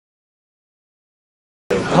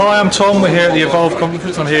Hi, I'm Tom. We're here at the Evolve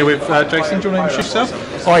conference. I'm here with Jason. Do you want to introduce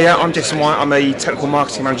yourself? Hi, yeah, I'm Jason White. I'm a technical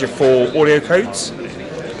marketing manager for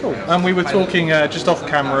AudioCodes. Cool. And we were talking just off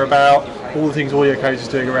camera about all the things AudioCodes is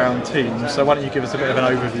doing around Teams. So why don't you give us a bit of an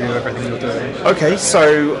overview of everything you're doing? Okay,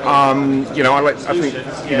 so I'd like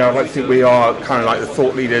to think we are kind of like the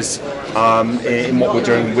thought leaders in what we're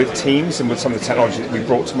doing with Teams and with some of the technology that we've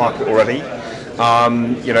brought to market already.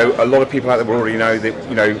 A lot of people out there will already know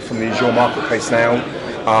that from the Azure marketplace now.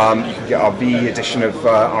 You can get our V edition of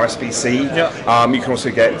our SBC. Yep. You can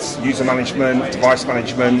also get user management, device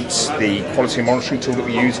management, the quality monitoring tool that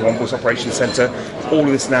we use, the One Voice Operations Center. All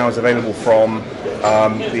of this now is available from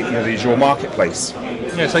the Azure marketplace.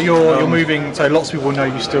 Yeah, so you're moving. So lots of people know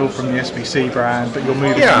you still from the SBC brand, but you're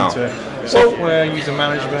moving into software, user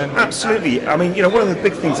management. Absolutely. I mean, one of the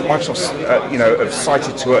big things that Microsoft have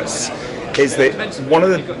cited to us is that one of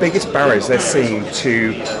the biggest barriers they're seeing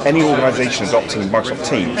to any organisation adopting Microsoft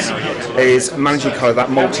Teams is managing kind of that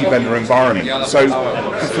multi-vendor environment. So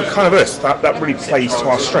for kind of us, that really plays to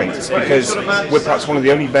our strengths, because we're perhaps one of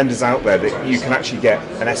the only vendors out there that you can actually get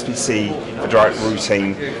an SPC for direct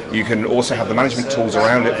routing. You can also have the management tools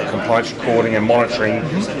around it for compliance recording and monitoring,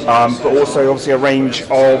 but also obviously a range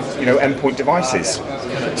of endpoint devices.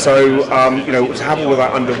 So to have all of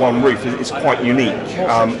that under one roof is quite unique.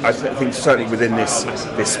 I think certainly within this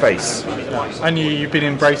space. And you've been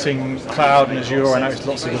embracing cloud and Azure. I noticed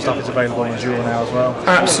lots of your stuff is available on Azure now as well.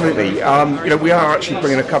 Absolutely. We are actually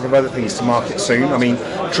bringing a couple of other things to market soon. I mean,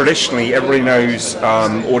 traditionally everybody knows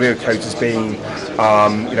AudioCodes as being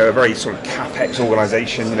a very sort of capex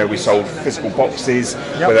organisation. We sold physical boxes,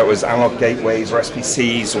 whether it was analog gateways or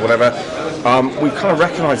SPCs or whatever. We've kind of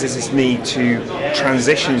recognised there's this need to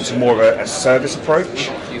transition to more of a service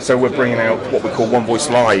approach. So we're bringing out what we call One Voice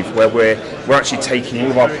Live, where we're actually taking all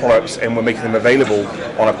of our products and we're making them available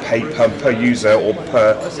on a pay per user or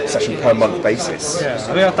per session per month basis. Yeah,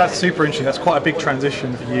 I think that's super interesting. That's quite a big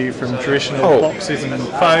transition for you from traditional boxes and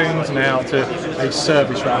phones now to a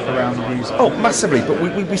service wrap around the user. Oh, massively, but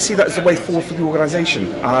we see that as the way forward for the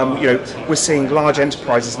organisation. We're seeing large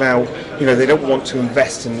enterprises now, they don't want to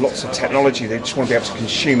invest in lots of technology, they just want to be able to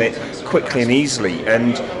consume it quickly and easily.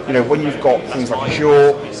 And when you've got things like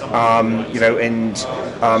Azure,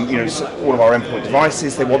 all of our endpoint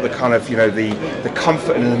devices, they want the kind of the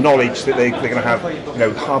comfort and the knowledge that they're going to have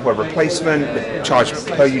hardware replacement, charged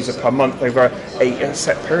per user per month over a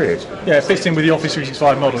set period. Yeah, it fits in with the Office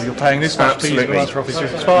 365 model. You're paying this much per user per month for Office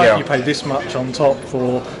 365, you pay this much on top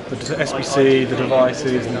for the SBC, the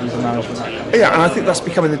devices, and the user management. Yeah, and I think that's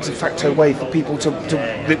becoming the de facto way for people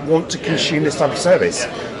that want to consume this type of service.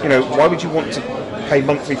 Why would you want to pay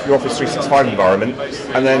monthly for your Office 365 environment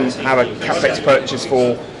and then have a capex purchase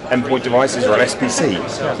for endpoint devices or an SPC?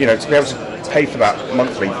 To be able to pay for that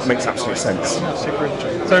monthly makes absolute sense. Super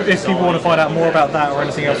interesting. So if people want to find out more about that or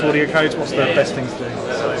anything else, AudioCodes, what's the best thing to do?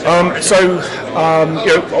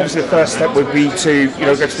 Obviously the first step would be to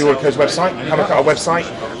go to the AudioCodes website, have a look at our website.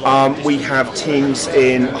 We have teams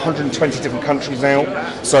in 120 different countries now,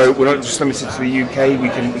 so we're not just limited to the UK. We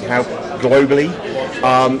can help globally.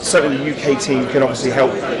 Certainly the UK team can obviously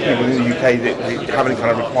help people in the UK that have any kind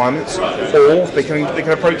of requirements, or they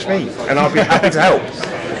can approach me, and I'll be happy to help.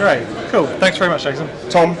 Great, cool. Thanks very much, Jason.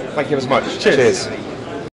 Tom, thank you very much. Cheers.